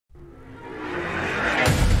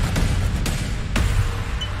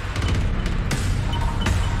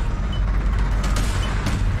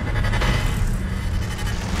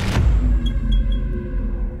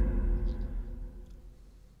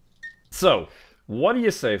So, what do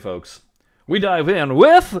you say, folks? We dive in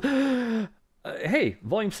with. Hey,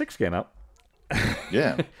 Volume 6 came out.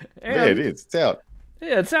 Yeah, there it And is. It's out.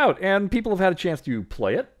 yeah, it's out, and people have had a chance to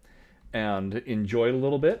play it and enjoy it a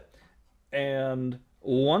little bit. And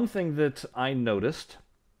one thing that I noticed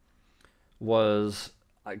was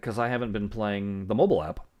because I haven't been playing the mobile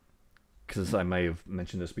app, because I may have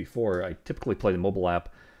mentioned this before, I typically play the mobile app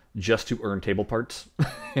just to earn table parts.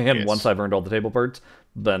 And once Yes. I've earned all the table parts,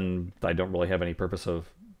 then I don't really have any purpose of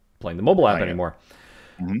playing the mobile app Playing it. anymore.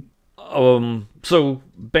 Hmm. So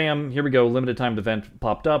bam, here we go. Limited timed event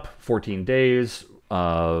popped up, 14 days,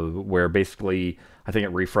 where basically I think it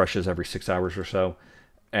refreshes every 6 hours or so,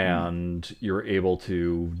 Mm. and you're able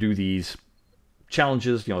to do these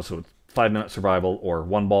challenges. So it's 5 minute survival or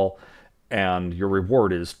one ball, and your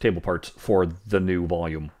reward is table parts for the new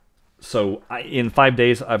volume. So in 5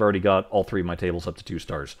 days, I've already got all three of my tables up to 2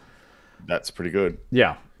 stars. That's pretty good.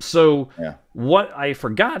 Yeah. So Yeah. what I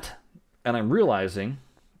forgot, and I'm realizing,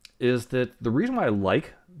 is that the reason why I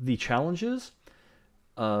like the challenges,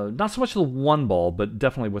 not so much the one ball, but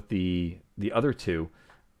definitely with the other two,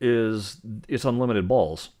 is it's unlimited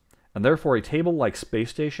balls, and therefore a table like Space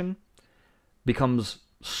Station becomes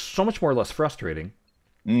so much more or less frustrating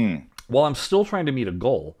Mm. while I'm still trying to meet a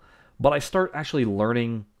goal. But I start actually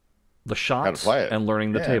learning the How to shots play it? and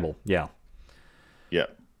learning the Yeah. table. Yeah. Yeah.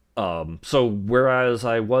 So whereas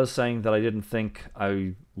I was saying that I didn't think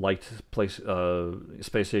I liked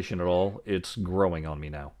Space Station at all, it's growing on me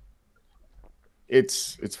now.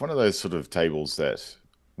 It's one of those sort of tables that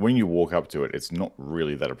when you walk up to it, it's not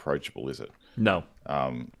really that approachable, is it? No.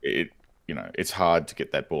 It it's hard to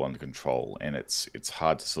get that ball under control, and it's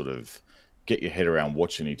hard to sort of get your head around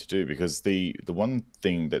what you need to do because the one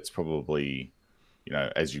thing that's probably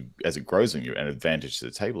as it grows on you an advantage to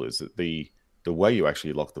the table is that the way you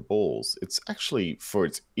actually lock the balls, it's actually for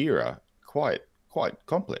its era quite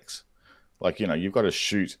complex. Like, you've got to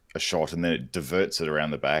shoot a shot and then it diverts it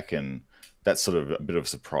around the back, and that's sort of a bit of a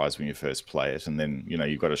surprise when you first play it. And then,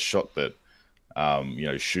 you've got a shot that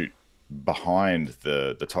shoot behind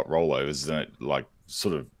the top rollovers, and it like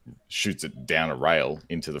sort of shoots it down a rail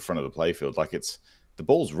into the front of the playfield. Like, the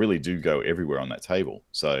balls really do go everywhere on that table.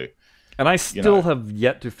 So, And I you know, still have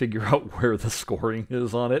yet to figure out where the scoring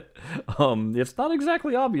is on it. It's not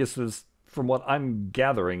exactly obvious as from what I'm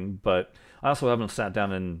gathering, but I also haven't sat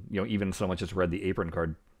down and even so much as read the apron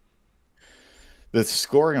card. the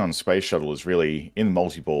scoring on Space Shuttle is really in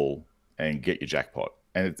multi-ball and get your jackpot.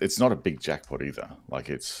 And it's not a big jackpot either. Like,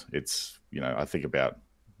 it's I think about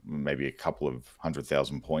maybe a couple of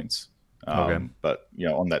 100,000 points. Okay. But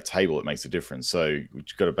on that table, it makes a difference. So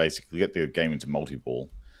you've got to basically get the game into multi-ball,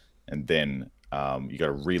 and then you got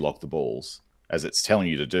to relock the balls as it's telling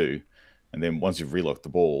you to do. And then once you've relocked the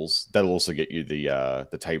balls, that'll also get you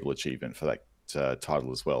the table achievement for that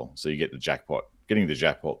title as well. So you get the jackpot. Getting the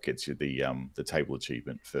jackpot gets you the table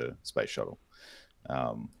achievement for Space Shuttle,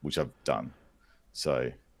 which I've done.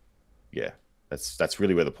 So yeah, that's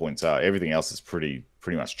really where the points are. Everything else is pretty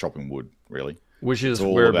much chopping wood, really. Which It's is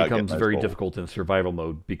all where it about getting becomes those very balls. difficult in survival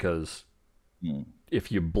mode because Mm.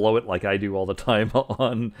 if you blow it like I do all the time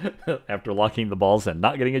on after locking the balls and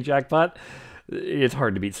not getting a jackpot, it's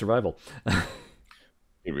hard to beat survival.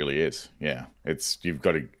 It really is. Yeah, you've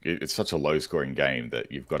got to. It's such a low scoring game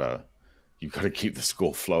that you've got to keep the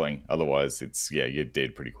score flowing. Otherwise, you're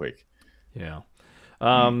dead pretty quick. Yeah.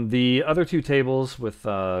 Mm. The other two tables with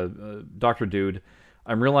Doctor Dude,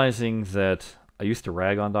 I'm realizing that I used to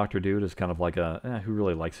rag on Doctor Dude as kind of like who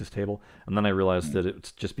really likes this table, and then I realized Mm. that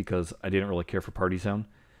it's just because I didn't really care for Party Zone,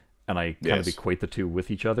 and I kind of Yes. equate the two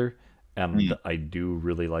with each other, and Mm. I do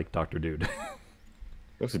really like Doctor Dude.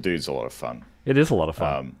 Doctor Dude's a lot of fun. It is a lot of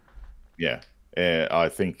fun. Yeah, I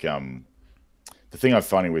think the thing I'm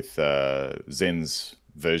finding with Zen's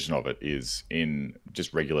version of it is in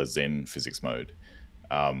just regular Zen physics mode.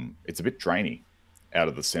 It's a bit drainy out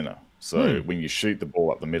of the center. So Hmm. when you shoot the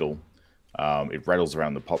ball up the middle, it rattles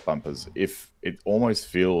around the pop bumpers. If it almost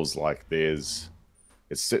feels like it's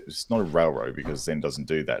not a railroad because Zen doesn't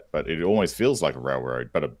do that, but it almost feels like a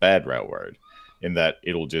railroad, but a bad railroad, in that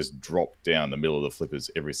it'll just drop down the middle of the flippers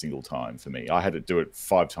every single time for me. I had to do it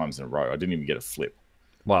 5 times in a row. I didn't even get a flip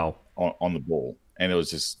Wow. on the ball, and it was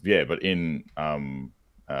just, yeah. But in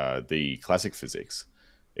the classic physics,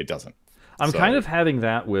 it doesn't. I'm kind So of having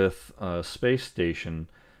that with Space Station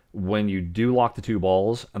when you do lock the two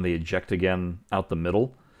balls and they eject again out the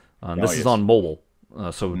middle. oh This is on yes. mobile,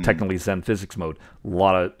 so Mm. technically Zen physics mode. A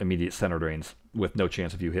lot of immediate center drains with no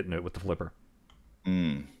chance of you hitting it with the flipper.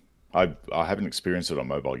 Mm. I haven't experienced it on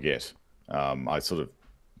mobile yet. I sort of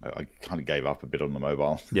I kind of gave up a bit on the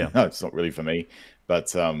mobile. Yeah, It's not really for me.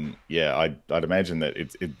 But yeah, I'd imagine that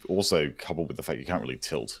it also coupled with the fact you can't really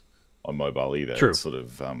tilt on mobile either. It true. sort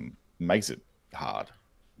of makes it hard.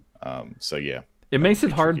 So yeah, It that makes would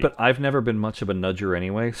it be hard, tricky. but I've never been much of a nudger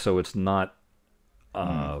anyway, so it's not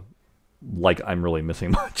Mm. like I'm really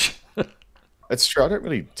missing much. It's true. I don't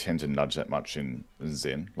really tend to nudge that much in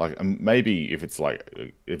Zen. Like maybe if it's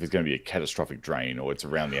if it's going to be a catastrophic drain or it's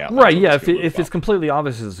around the Right, outlets, I'll yeah, just if, give it a little if it's bump. completely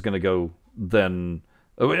obvious it's going to go, then...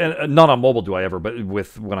 and not on mobile do I ever, but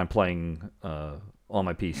when I'm playing on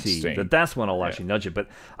my PC, Steam. that's when I'll Yeah. actually nudge it. But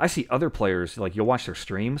I see other players, like you'll watch their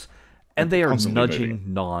streams, They're and they are constantly moving. nudging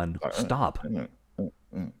Like, non-stop. the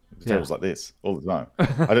Yeah. table's like this all the time.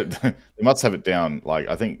 I don't. They must have it down. Like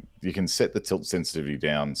I think you can set the tilt sensitivity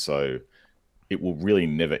down so it will really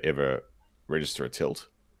never ever register a tilt,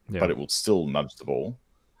 Yeah. but it will still nudge the ball.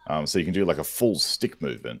 So you can do like a full stick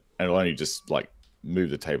movement, and it'll only just like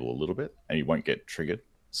move the table a little bit, and you won't get triggered.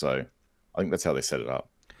 So I think that's how they set it up.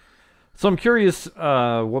 So I'm curious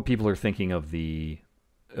what people are thinking of the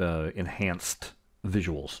enhanced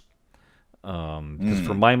visuals. Because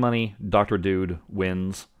for my money, Dr. Dude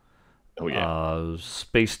wins. Oh yeah,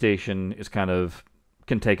 Space Station is kind of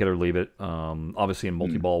can take it or leave it. Obviously, in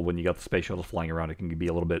multi-ball, when you got the space shuttles flying around, it can be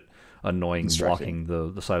a little bit annoying distracting.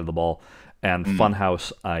 blocking the side of the ball. And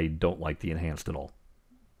Funhouse, I don't like the enhanced at all.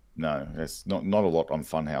 No, there's not a lot on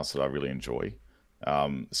Funhouse that I really enjoy.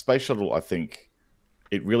 Space Shuttle, I think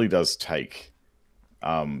it really does take.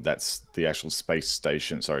 That's the actual space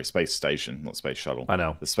station. Sorry, space station, not space shuttle. I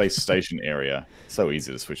know. The space station area. So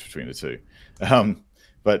easy to switch between the two. Um,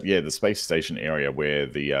 but yeah, the space station area where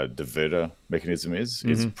the diverter mechanism is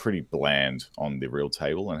pretty bland on the real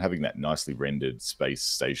table, and having that nicely rendered space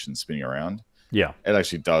station spinning around, Yeah. it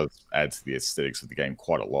actually does add to the aesthetics of the game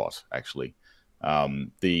quite a lot. Actually,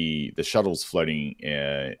 the shuttles floating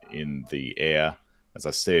in the air, as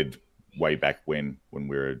I said way back when we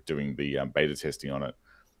were doing the beta testing on it,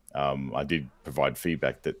 I did provide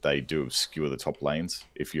feedback that they do obscure the top lanes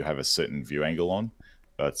if you have a certain view angle on.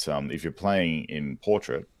 But if you're playing in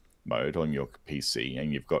portrait mode on your PC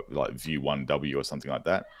and you've got like view 1W or something like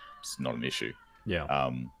that, it's not an issue.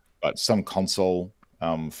 Yeah. But some console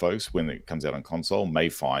folks, when it comes out on console, may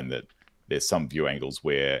find that there's some view angles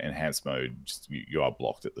where enhanced mode, you are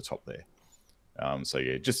blocked at the top there. So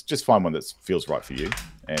yeah, just find one that feels right for you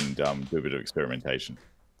and do a bit of experimentation.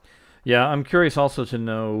 Yeah, I'm curious also to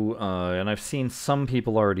know, and I've seen some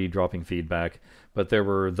people already dropping feedback, but there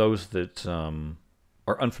were those that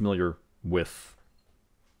are unfamiliar with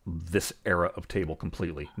this era of table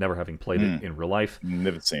completely, never having played it in real life.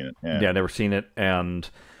 Never seen it. Yeah. Yeah, never seen it, and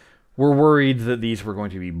we're worried that these were going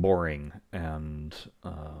to be boring and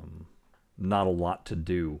not a lot to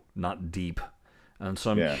do, not deep. And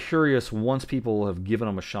so I'm curious, once people have given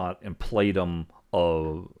them a shot and played them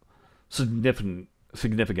a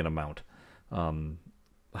significant amount,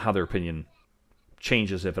 how their opinion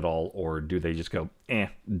changes, if at all, or do they just go,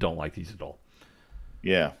 don't like these at all?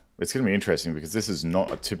 Yeah, it's going to be interesting because this is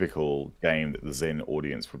not a typical game that the Zen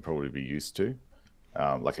audience would probably be used to,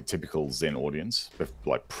 like a typical Zen audience,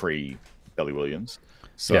 like pre Belly Williams.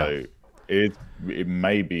 So it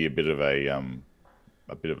may be a bit of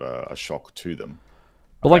a shock to them.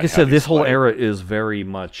 But like I said, this whole era is very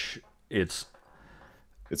much it's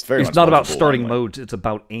not about starting modes. It's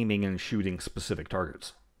about aiming and shooting specific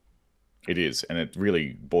targets. It is, and it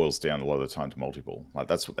really boils down a lot of the time to multi-ball. Like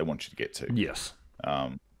that's what they want you to get to. Yes.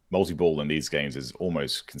 Multi-ball in these games is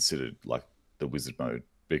almost considered like the wizard mode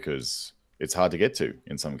because it's hard to get to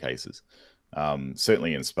in some cases.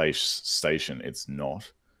 Certainly in Space Station, it's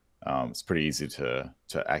not. It's pretty easy to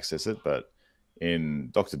access it, but in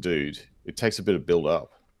Dr. Dude, it takes a bit of build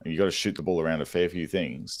up, and you got to shoot the ball around a fair few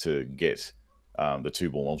things to get the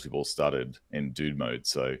two-ball multi-ball started in Dude mode.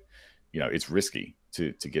 So, it's risky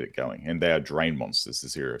to get it going, and they are drain monsters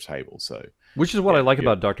this era of table. So, which is what I like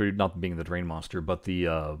about Dr. Dude not being the drain monster, but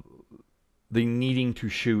the needing to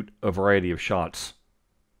shoot a variety of shots.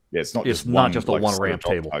 Yeah, it's not just a one ramp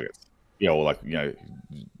table. Targets. Yeah, or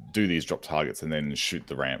do these drop targets and then shoot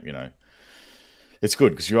the ramp. It's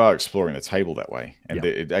good because you are exploring the table that way, and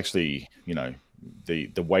it actually,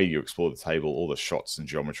 the way you explore the table, all the shots and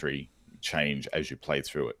geometry change as you play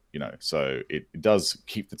through it. So it does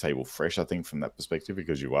keep the table fresh, I think, from that perspective,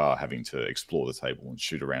 because you are having to explore the table and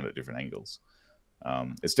shoot around at different angles.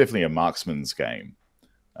 It's definitely a marksman's game.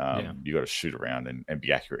 You got to shoot around and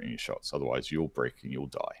be accurate in your shots, otherwise you'll break and you'll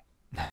die.